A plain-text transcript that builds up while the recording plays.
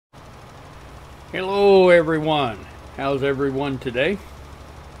Hello everyone, how's everyone today?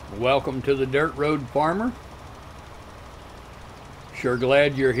 Welcome to the Dirt Road Farmer. Sure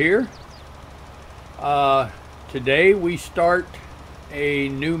glad you're here. Today we start a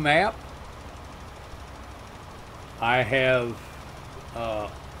new map. I have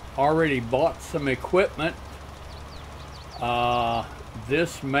already bought some equipment.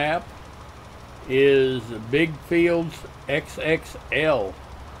 This map is Big Fields XXL.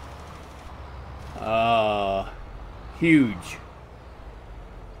 Huge.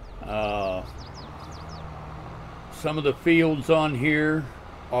 Some of the fields on here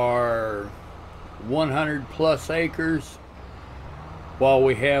are 100 plus acres, while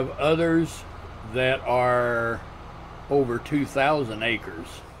we have others that are over 2,000 acres.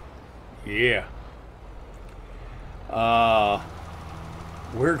 Yeah.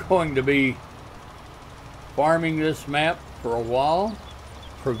 We're going to be farming this map for a while,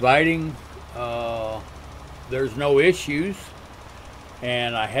 providing there's no issues,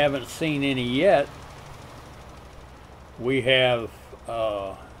 and I haven't seen any yet. We have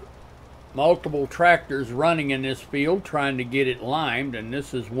multiple tractors running in this field trying to get it limed, and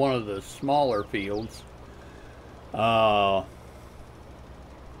this is one of the smaller fields. I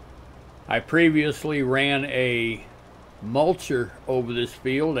previously ran a mulcher over this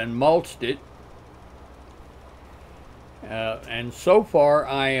field and mulched it. And so far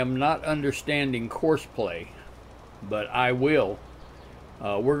I am not understanding course play, but I will.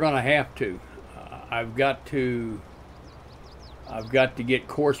 We're gonna have to. I've got to get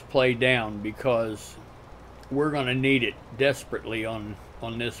course play down, because we're gonna need it desperately on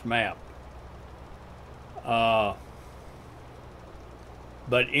this map. But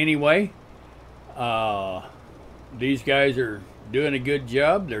anyway, these guys are doing a good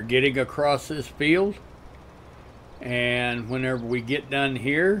job. They're getting across this field. And whenever we get done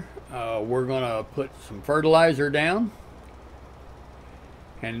here, we're going to put some fertilizer down,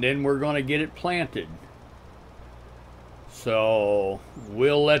 and then we're going to get it planted. So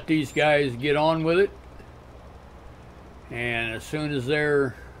we'll let these guys get on with it, and as soon as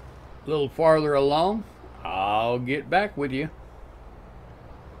they're a little farther along, I'll get back with you.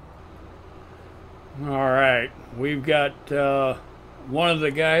 All right, we've got one of the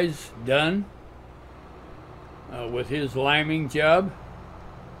guys done with his liming job.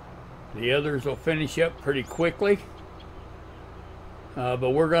 The others will finish up pretty quickly,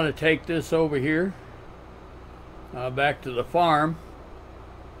 but we're going to take this over here back to the farm,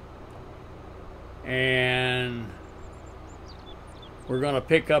 and we're going to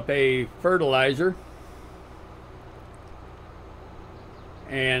pick up a fertilizer,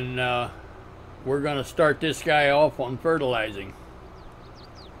 and we're going to start this guy off on fertilizing.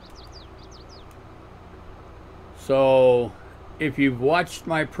 So if you've watched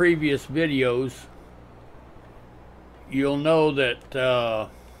my previous videos, you'll know that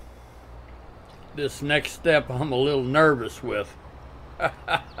this next step I'm a little nervous with.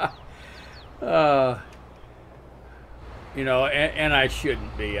 You know, and I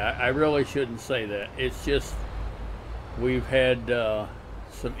shouldn't be. I really shouldn't say that. It's just we've had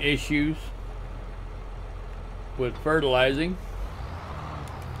some issues with fertilizing,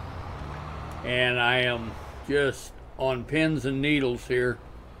 and I am just on pins and needles here,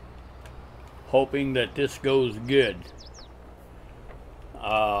 hoping that this goes good.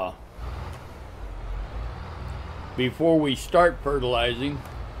 Before we start fertilizing,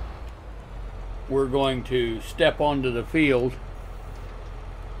 we're going to step onto the field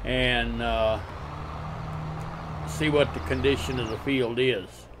and see what the condition of the field is.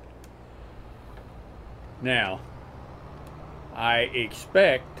 Now, I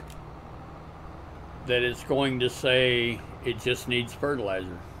expect that it's going to say it just needs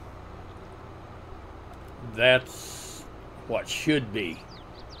fertilizer. That's what should be.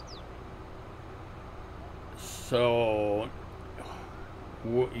 So,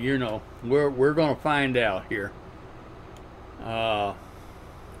 you know, we're going to find out here. I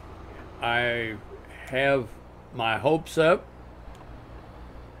have my hopes up.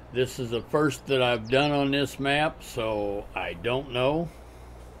 This is the first that I've done on this map, so I don't know.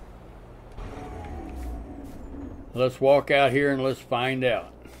 Let's walk out here and let's find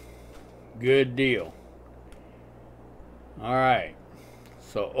out. Good deal. All right.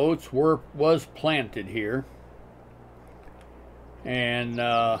 So oats was planted here, and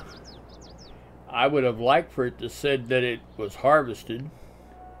I would have liked for it to said that it was harvested.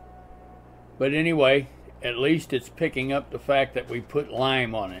 But anyway, at least it's picking up the fact that we put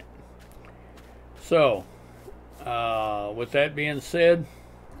lime on it. So, with that being said,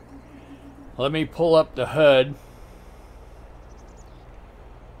 let me pull up the HUD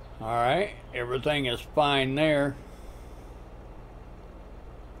Alright, everything is fine there.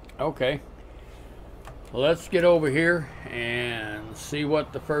 Okay, let's get over here and see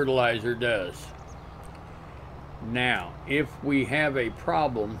what the fertilizer does. Now, if we have a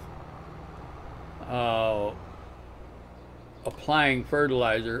problem applying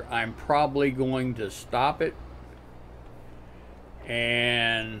fertilizer, I'm probably going to stop it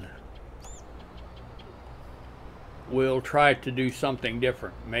and we'll try to do something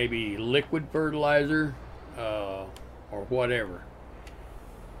different. Maybe liquid fertilizer or whatever.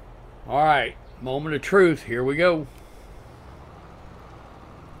 Alright, moment of truth, here we go.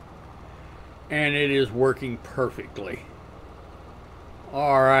 And it is working perfectly.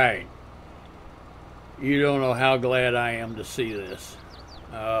 Alright. You don't know how glad I am to see this.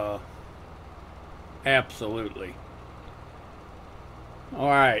 Absolutely.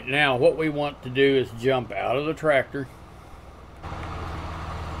 Alright, now what we want to do is jump out of the tractor.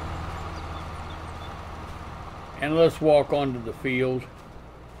 And let's walk onto the field.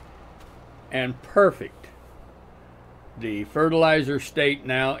 And perfect. The fertilizer state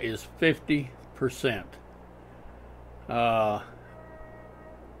now is 50%.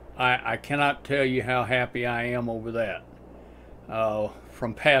 I cannot tell you how happy I am over that.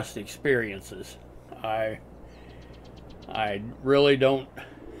 From past experiences. I really don't.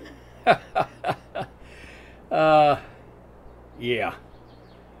 Yeah.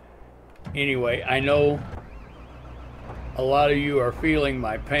 Anyway, I know a lot of you are feeling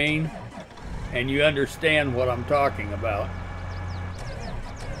my pain and you understand what I'm talking about.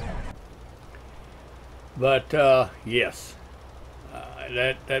 But yes,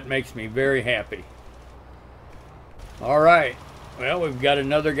 that makes me very happy. All right, well, we've got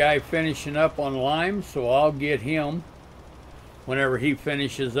another guy finishing up on lime, so I'll get him whenever he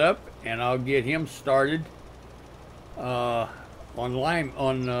finishes up, and I'll get him started on lime,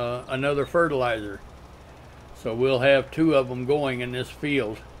 on another fertilizer. So we'll have two of them going in this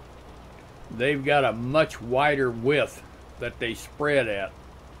field. They've got a much wider width that they spread at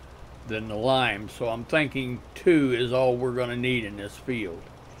than the lime, so I'm thinking 2 is all we're going to need in this field.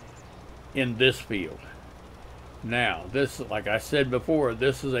 Now, this, like I said before,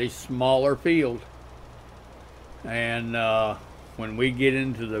 this is a smaller field, and when we get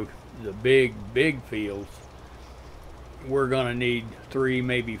into the big fields, we're going to need 3,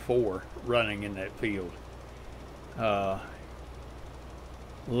 maybe 4 running in that field.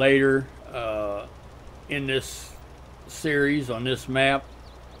 Later in this series on this map,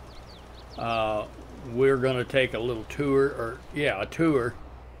 we're going to take a little tour, a tour,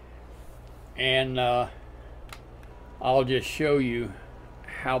 and I'll just show you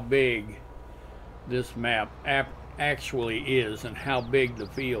how big this map actually is and how big the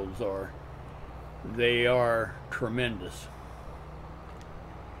fields are. They are tremendous,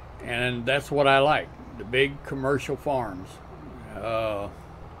 and that's what I like, the big commercial farms.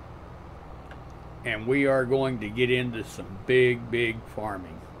 And we are going to get into some big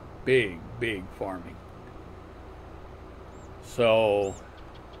farming. Big farming. So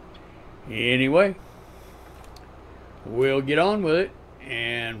anyway, we'll get on with it,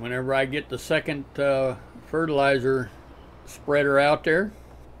 and whenever I get the second fertilizer spreader out there,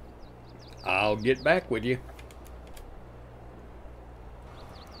 I'll get back with you.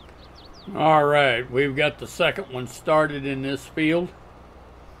 Alright, we've got the second one started in this field,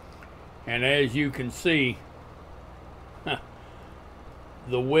 and as you can see,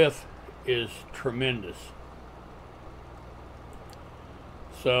 the width is tremendous.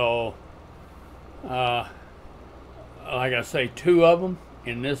 So like I say, 2 of them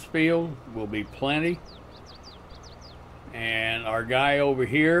in this field will be plenty, and our guy over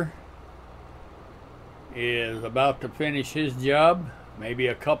here is about to finish his job. Maybe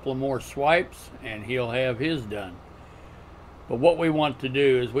a couple of more swipes and he'll have his done. But what we want to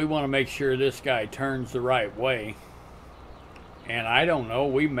do is we want to make sure this guy turns the right way. And I don't know,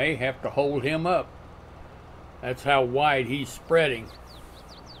 we may have to hold him up. That's how wide he's spreading.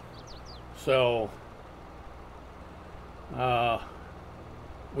 So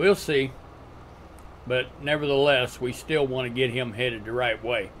we'll see. But nevertheless, we still want to get him headed the right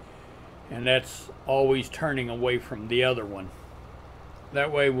way. And that's always turning away from the other one.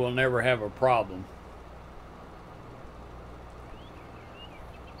 That way we'll never have a problem.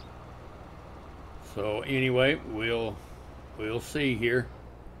 So anyway, we'll see here.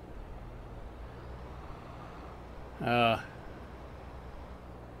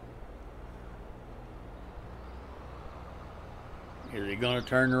 Is he going to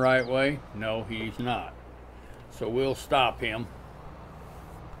turn the right way? No, he's not. So we'll stop him.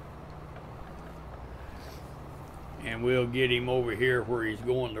 And and we'll get him over here where he's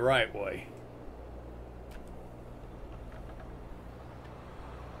going the right way.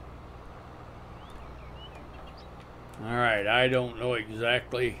 All right, I don't know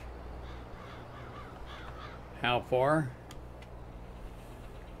exactly how far.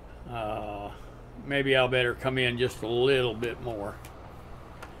 Maybe I'll better come in just a little bit more.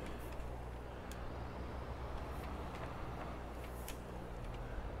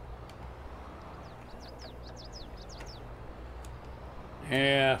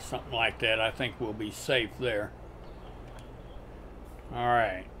 Yeah, something like that. I think we'll be safe there. All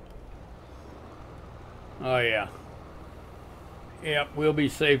right. Oh, yeah. Yep, we'll be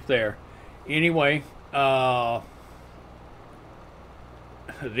safe there. Anyway,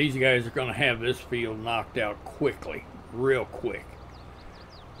 these guys are going to have this field knocked out quickly, real quick.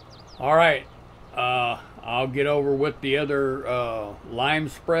 All right. I'll get over with the other lime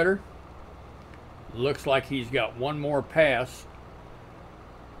spreader. Looks like he's got one more pass.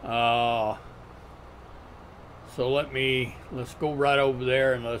 So let's go right over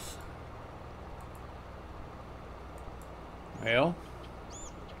there and well,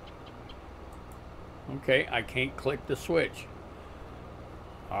 okay, I can't click the switch.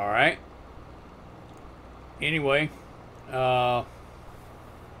 All right. Anyway, let's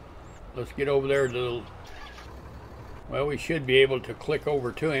get over there to, well, we should be able to click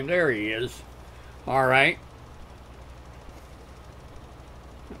over to him. There he is. All right.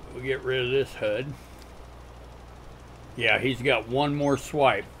 We'll get rid of this HUD. Yeah, he's got one more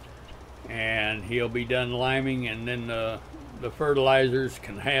swipe and he'll be done liming, and then the fertilizers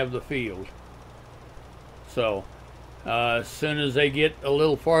can have the field. So as soon as they get a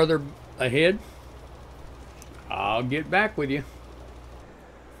little farther ahead, I'll get back with you.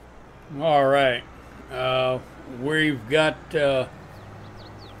 All right, we've got the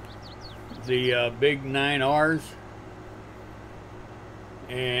big 9Rs,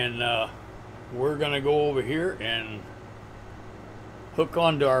 and we're gonna go over here and hook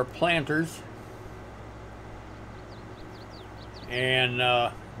onto our planters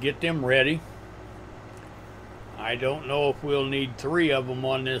and get them ready. I don't know if we'll need 3 of them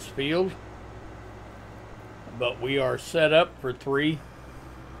on this field, but we are set up for 3.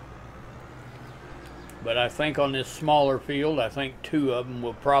 But I think on this smaller field, I think 2 of them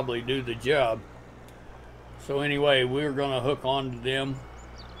will probably do the job. So anyway, we're going to hook onto them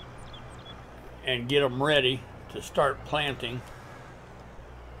and get them ready to start planting.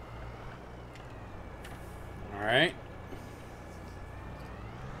 All right.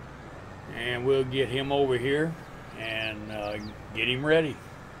 And we'll get him over here and get him ready.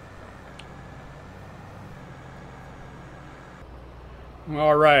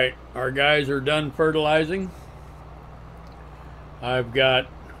 All right, our guys are done fertilizing. I've got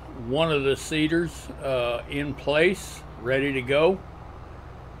one of the seeders in place, ready to go.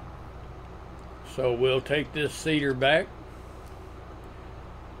 So we'll take this seeder back,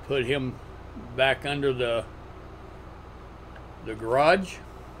 put him back under the garage,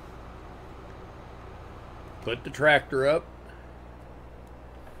 put the tractor up,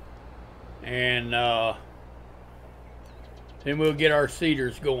 and then we'll get our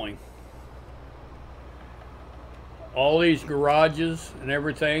seeders going. All these garages and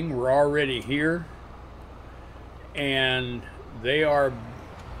everything were already here, and they are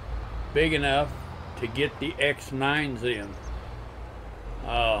big enough to get the X9s in,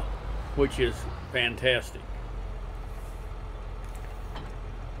 which is fantastic.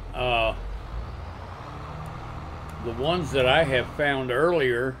 The ones that I have found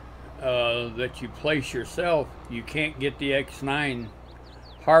earlier that you place yourself, you can't get the X9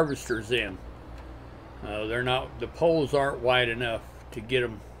 harvesters in. They're not, the poles aren't wide enough to get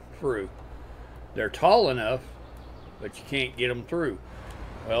them through. They're tall enough, but you can't get them through.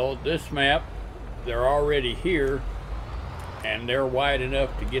 Well, this map, they're already here, and they're wide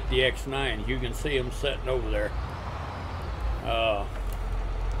enough to get the X9s. You can see them sitting over there.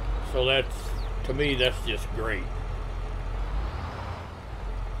 So that's, to me, that's just great.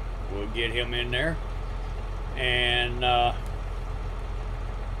 We'll get him in there, and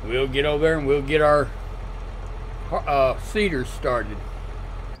we'll get over there and we'll get our seeders started.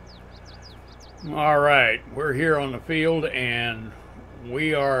 All right, we're here on the field, and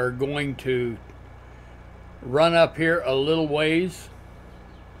we are going to run up here a little ways,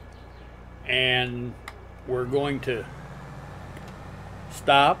 and we're going to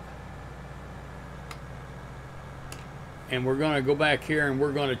stop, and we're going to go back here and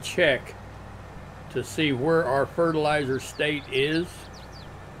we're going to check to see where our fertilizer state is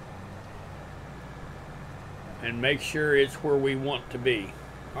and make sure it's where we want to be.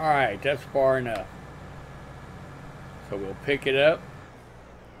 All right, that's far enough. So we'll pick it up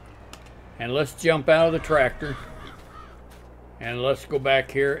and let's jump out of the tractor and let's go back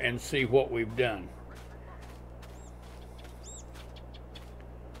here and see what we've done.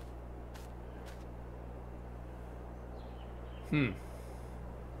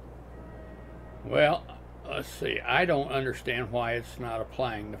 Well, let's see. I don't understand why it's not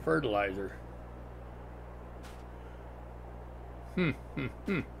applying the fertilizer.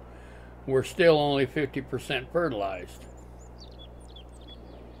 We're still only 50% fertilized.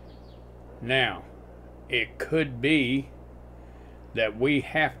 Now, it could be that we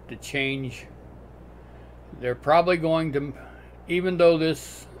have to change. They're probably going to, even though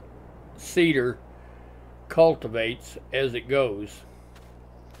this cedar cultivates as it goes,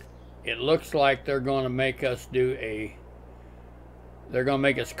 it looks like they're going to make us they're going to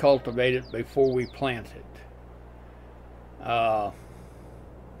make us cultivate it before we plant it.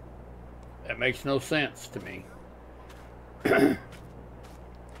 That makes no sense to me.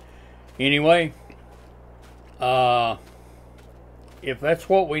 Anyway, if that's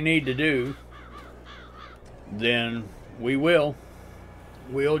what we need to do, then we'll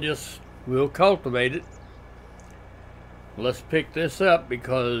cultivate it. Let's pick this up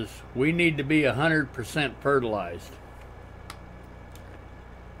because we need to be 100% fertilized.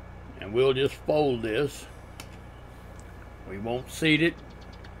 And we'll just fold this. We won't seed it.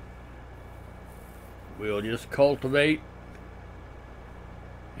 We'll just cultivate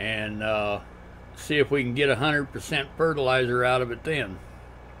and see if we can get 100% fertilizer out of it then.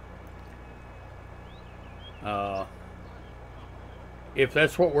 If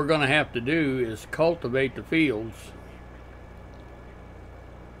that's what we're going to have to do, is cultivate the fields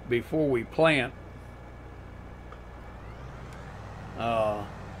before we plant,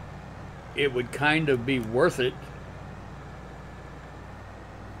 it would kind of be worth it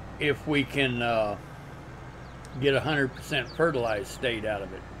if we can get 100% fertilized state out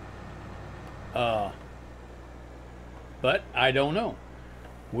of it. But I don't know.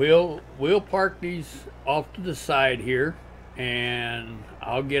 We'll park these off to the side here, and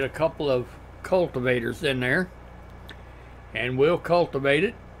I'll get a couple of cultivators in there, and we'll cultivate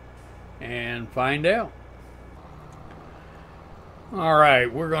it and find out. All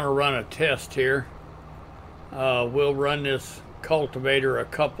right, we're going to run a test here. We'll run this cultivator a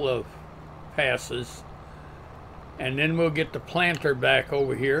couple of passes, and then we'll get the planter back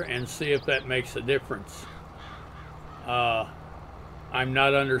over here and see if that makes a difference. I'm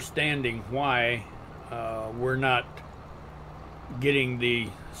not understanding why we're not getting the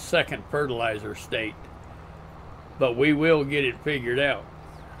second fertilizer state, but we will get it figured out.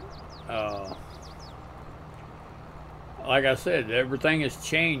 Like I said, everything has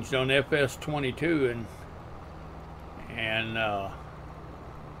changed on FS22, and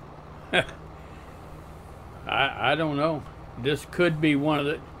I don't know. This could be one of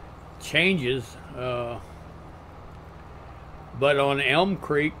the changes, but on Elm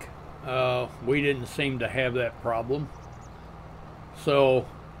Creek we didn't seem to have that problem. So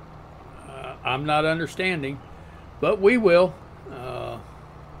I'm not understanding, but we will.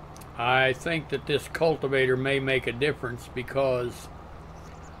 I think that this cultivator may make a difference because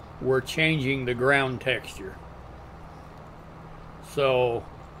we're changing the ground texture. So,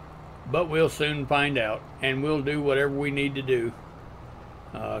 but we'll soon find out, and we'll do whatever we need to do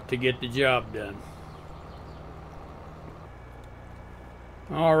to get the job done.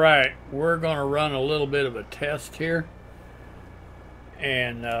 All right, we're going to run a little bit of a test here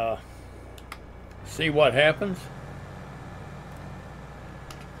and see what happens.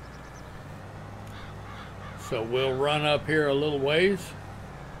 So we'll run up here a little ways.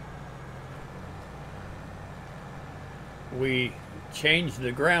 We changed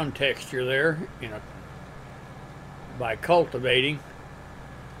the ground texture there, by cultivating.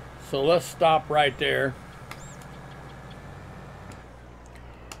 So let's stop right there.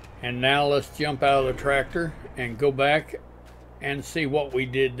 And now let's jump out of the tractor and go back and see what we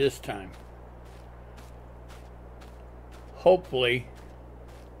did this time. Hopefully,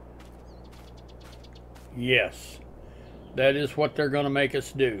 yes, that is what they're going to make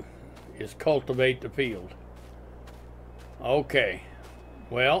us do, is cultivate the field. Okay,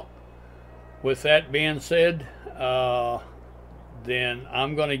 well, with that being said, then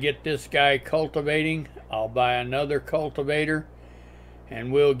I'm going to get this guy cultivating. I'll buy another cultivator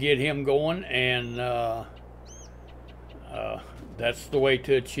and we'll get him going, and that's the way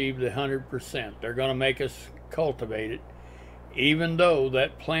to achieve the 100%. They're going to make us cultivate it, even though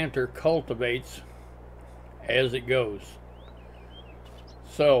that planter cultivates as it goes.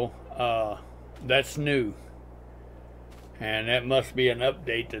 So that's new, and that must be an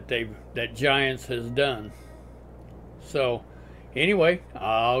update that Giants has done. So anyway,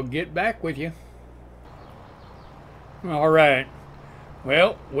 I'll get back with you. All right.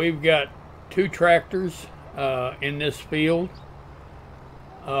 Well, we've got 2 tractors in this field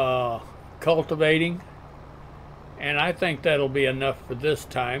cultivating, and I think that'll be enough for this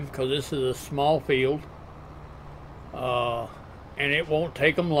time because this is a small field, and it won't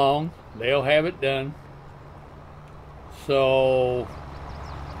take them long. They'll have it done. So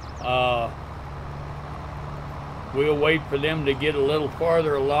we'll wait for them to get a little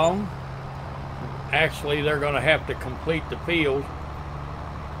farther along. Actually, they're going to have to complete the field,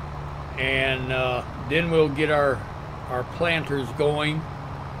 and then we'll get our planters going,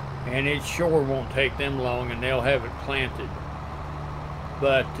 and it sure won't take them long, and they'll have it planted.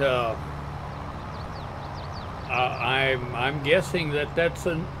 But I'm guessing that that's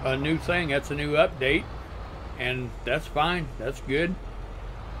a new thing. That's a new update, and that's fine. That's good.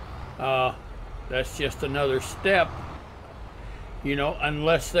 That's just another step, you know,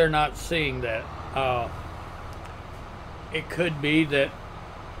 unless they're not seeing that. It could be that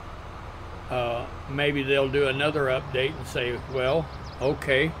maybe they'll do another update and say, well,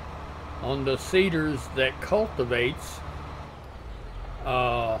 okay, on the cedars that cultivates,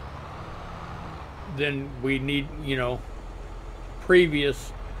 then we need, you know,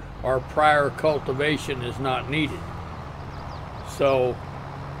 previous or prior cultivation is not needed. So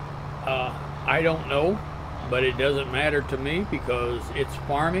I don't know, but it doesn't matter to me because it's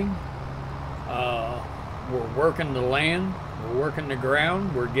farming. We're working the land, we're working the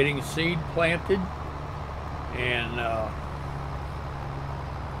ground, we're getting seed planted, and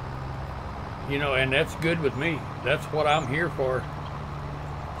you know, and that's good with me. That's what I'm here for.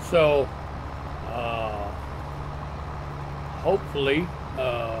 So hopefully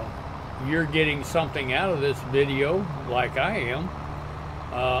you're getting something out of this video like I am.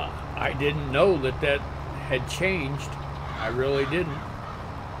 I didn't know that had changed. I really didn't.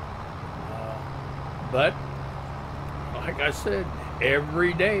 But like I said,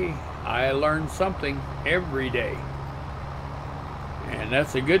 every day I learn something every day, and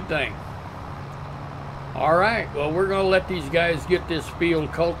that's a good thing. All right, well, we're going to let these guys get this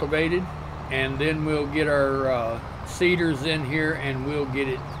field cultivated, and then we'll get our cedars in here, and we'll get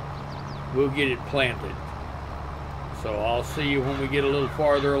it planted. So I'll see you when we get a little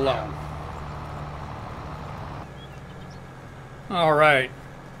farther along. All right.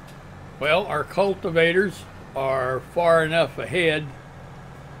 Well, our cultivators are far enough ahead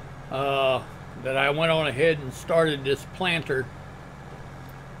that I went on ahead and started this planter,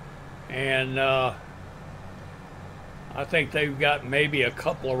 and I think they've got maybe a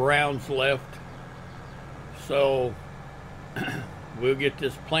couple of rounds left. So we'll get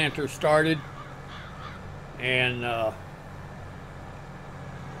this planter started and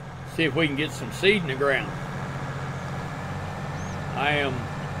see if we can get some seed in the ground. I am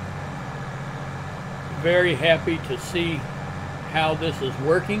very happy to see how this is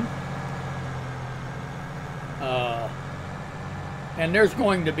working, and there's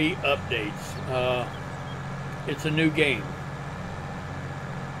going to be updates. It's a new game,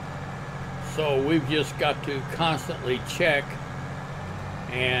 so we've just got to constantly check,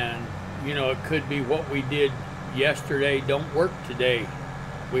 and you know, it could be what we did yesterday don't work today.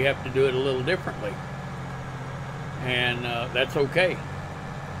 We have to do it a little differently, and that's okay.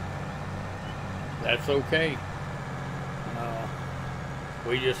 That's okay.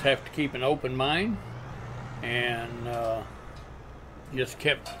 We just have to keep an open mind and just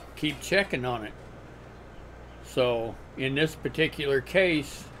keep checking on it. So in this particular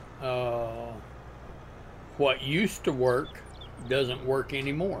case, what used to work doesn't work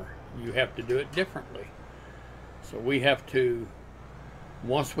anymore. You have to do it differently. So we have to,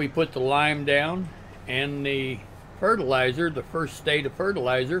 once we put the lime down and the fertilizer, the first state of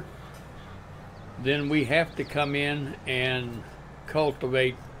fertilizer, then we have to come in and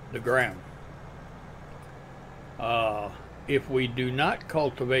cultivate the ground. If we do not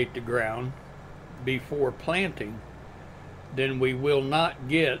cultivate the ground before planting, then we will not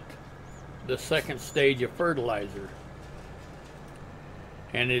get the second stage of fertilizer.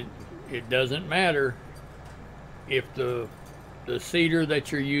 And it doesn't matter if the seeder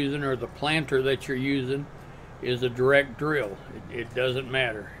that you're using or the planter that you're using is a direct drill. It doesn't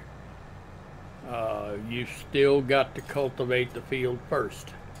matter. You still got to cultivate the field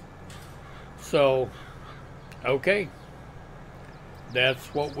first. So, okay,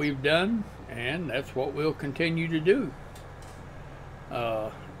 that's what we've done, and that's what we'll continue to do.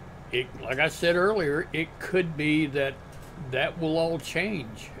 Like I said earlier, it could be that will all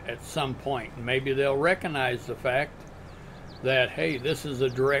change at some point. Maybe they'll recognize the fact that, hey, this is a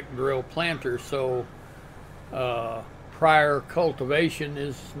direct drill planter, so prior cultivation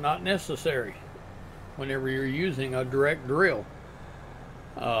is not necessary whenever you're using a direct drill.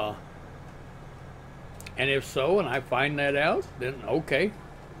 And if so, and I find that out, then okay,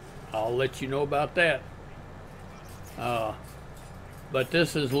 I'll let you know about that. But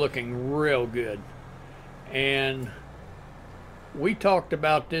this is looking real good. And we talked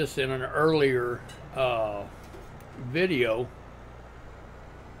about this in an earlier video.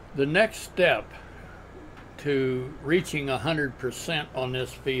 The next step to reaching 100% on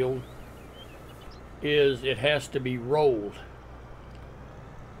this field is it has to be rolled.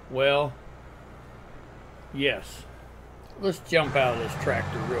 Well, yes. Let's jump out of this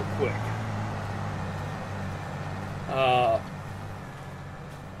tractor real quick.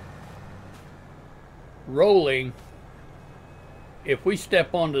 Rolling, if we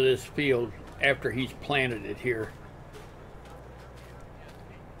step onto this field after he's planted it here.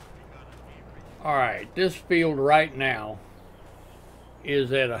 Alright, this field right now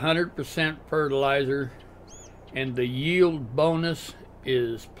is at 100% fertilizer, and the yield bonus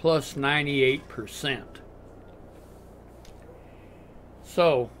is plus 98%.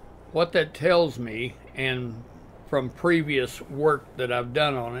 So what that tells me, and from previous work that I've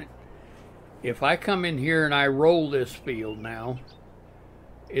done on it, if I come in here and I roll this field now,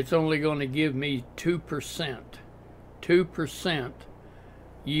 it's only going to give me 2%. 2%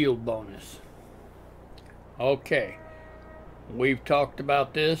 yield bonus. Okay, we've talked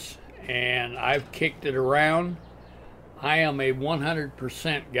about this and I've kicked it around. I am a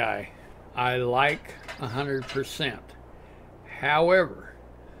 100% guy. I like 100%. However,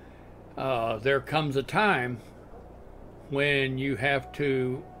 there comes a time when you have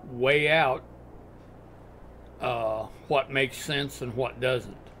to weigh out what makes sense and what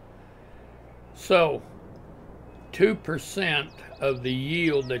doesn't. So 2% of the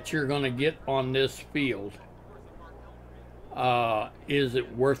yield that you're going to get on this field, is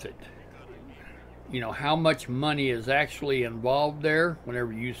it worth it? You know, how much money is actually involved there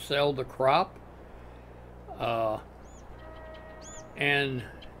whenever you sell the crop? And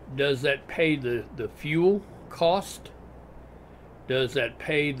does that pay the fuel cost? Does that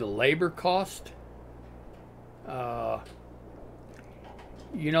pay the labor cost?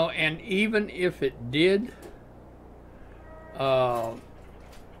 You know, and even if it did,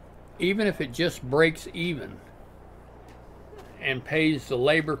 even if it just breaks even and pays the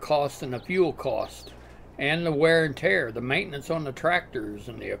labor cost and the fuel cost and the wear and tear, the maintenance on the tractors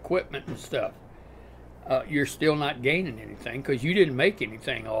and the equipment and stuff, you're still not gaining anything because you didn't make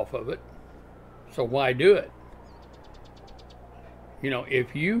anything off of it. So why do it? You know,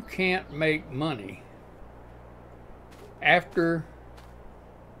 if you can't make money after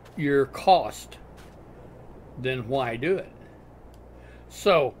your cost, then why do it?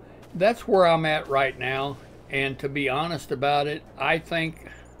 So that's where I'm at right now, and to be honest about it, I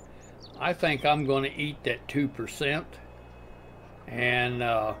think I'm going to eat that 2%, and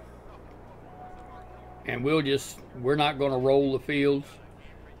we're not going to roll the fields.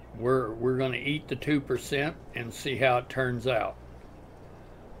 We're going to eat the 2% and see how it turns out.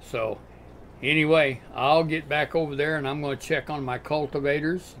 So anyway, I'll get back over there and I'm going to check on my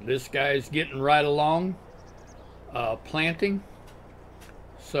cultivators. This guy's getting right along planting.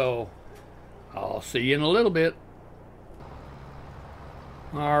 So I'll see you in a little bit.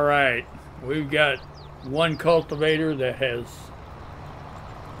 All right, we've got one cultivator that has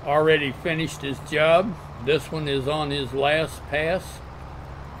already finished his job. This one is on his last pass,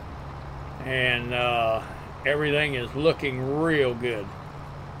 and everything is looking real good.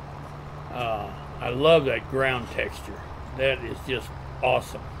 I love that ground texture. That is just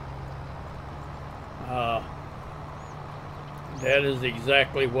awesome. That is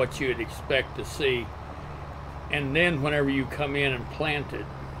exactly what you'd expect to see. And then whenever you come in and plant it,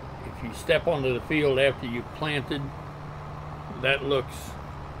 if you step onto the field after you've planted, that looks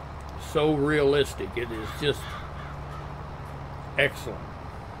so realistic. It is just excellent.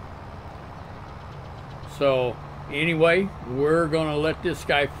 So anyway, we're going to let this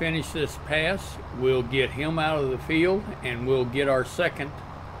guy finish this pass. We'll get him out of the field and we'll get our second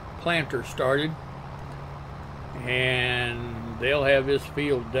planter started, and they'll have this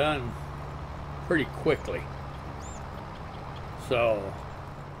field done pretty quickly. So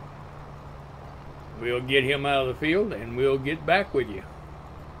we'll get him out of the field and we'll get back with you.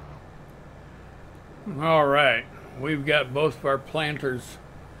 All right, we've got both of our planters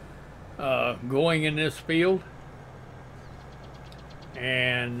going in this field,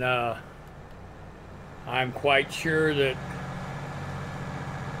 and I'm quite sure that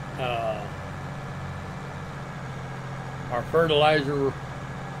our fertilizer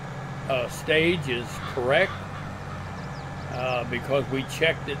stage is correct. because we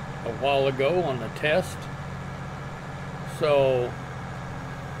checked it a while ago on the test. So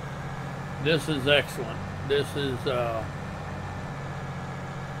this is excellent. This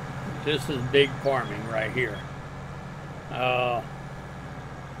is big farming right here.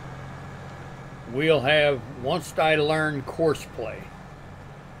 We'll have, once I learn course play.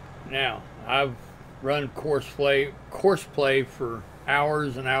 Now, I've run course play for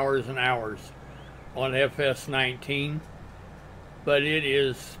hours and hours and hours on FS19, but it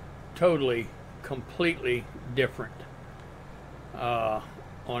is totally, completely different on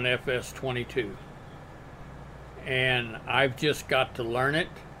FS22. And I've just got to learn it.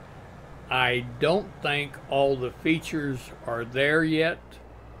 I don't think all the features are there yet,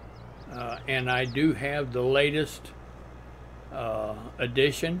 and I do have the latest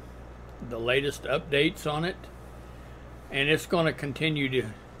edition, the latest updates on it, and it's going to continue to,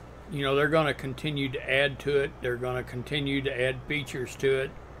 you know, they're going to continue to add to it. They're going to continue to add features to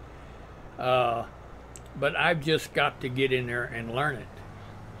it, but I've just got to get in there and learn it,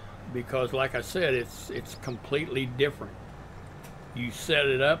 because like I said, it's completely different. You set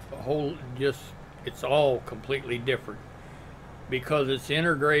it up a whole, it's all completely different because it's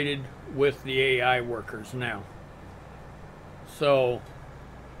integrated with the AI workers now. So,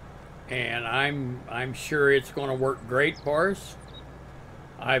 and I'm sure it's going to work great for us.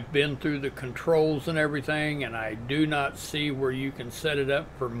 I've been through the controls and everything, and I do not see where you can set it up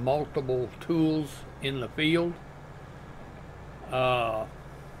for multiple tools in the field. I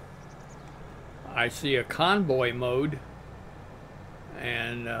see a convoy mode,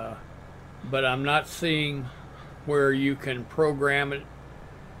 and but I'm not seeing where you can program it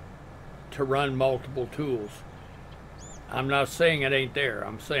to run multiple tools. I'm not saying it ain't there.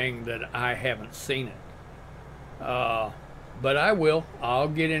 I'm saying that I haven't seen it. But I will. I'll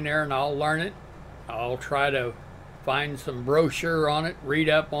get in there and I'll learn it. I'll try to find some brochure on it, read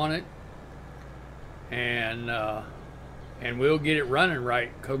up on it, and we'll get it running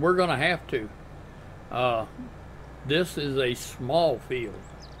right, because we're going to have to. This is a small field.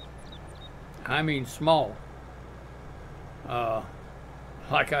 I mean small.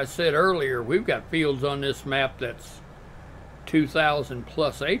 Like I said earlier, we've got fields on this map that's 2,000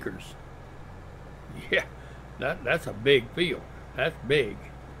 plus acres. Yeah, that's a big field. That's big.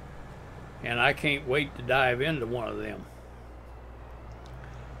 And I can't wait to dive into one of them.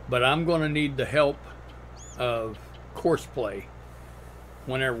 But I'm going to need the help of course play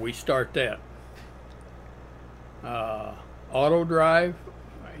whenever we start that. Auto drive,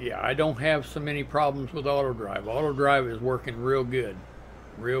 yeah, I don't have so many problems with auto drive. Auto drive is working real good,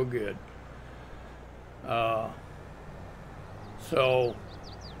 real good.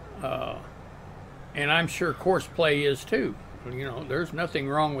 And I'm sure course play is too. You know, there's nothing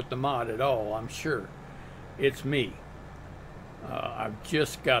wrong with the mod at all, I'm sure. It's me. I've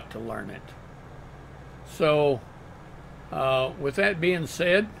just got to learn it. So, with that being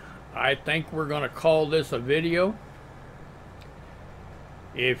said, I think we're going to call this a video.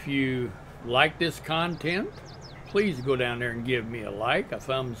 If you like this content, please go down there and give me a like, a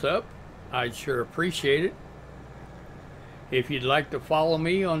thumbs up. I'd sure appreciate it. If you'd like to follow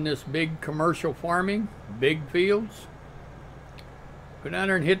me on this big commercial farming, big fields, go down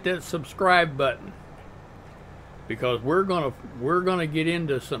there and hit that subscribe button, because we're gonna get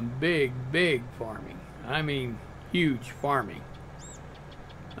into some big farming. I mean huge farming.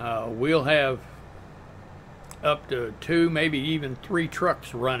 We'll have up to 2, maybe even 3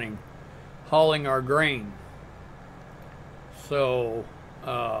 trucks running, hauling our grain. So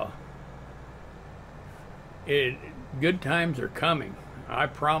good times are coming. I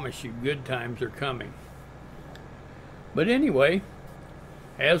promise you, good times are coming. But anyway,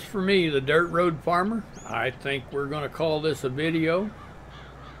 as for me, the Dirt Road Farmer, I think we're going to call this a video.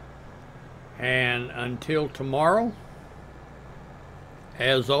 And until tomorrow,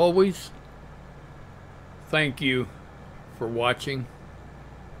 as always, thank you for watching.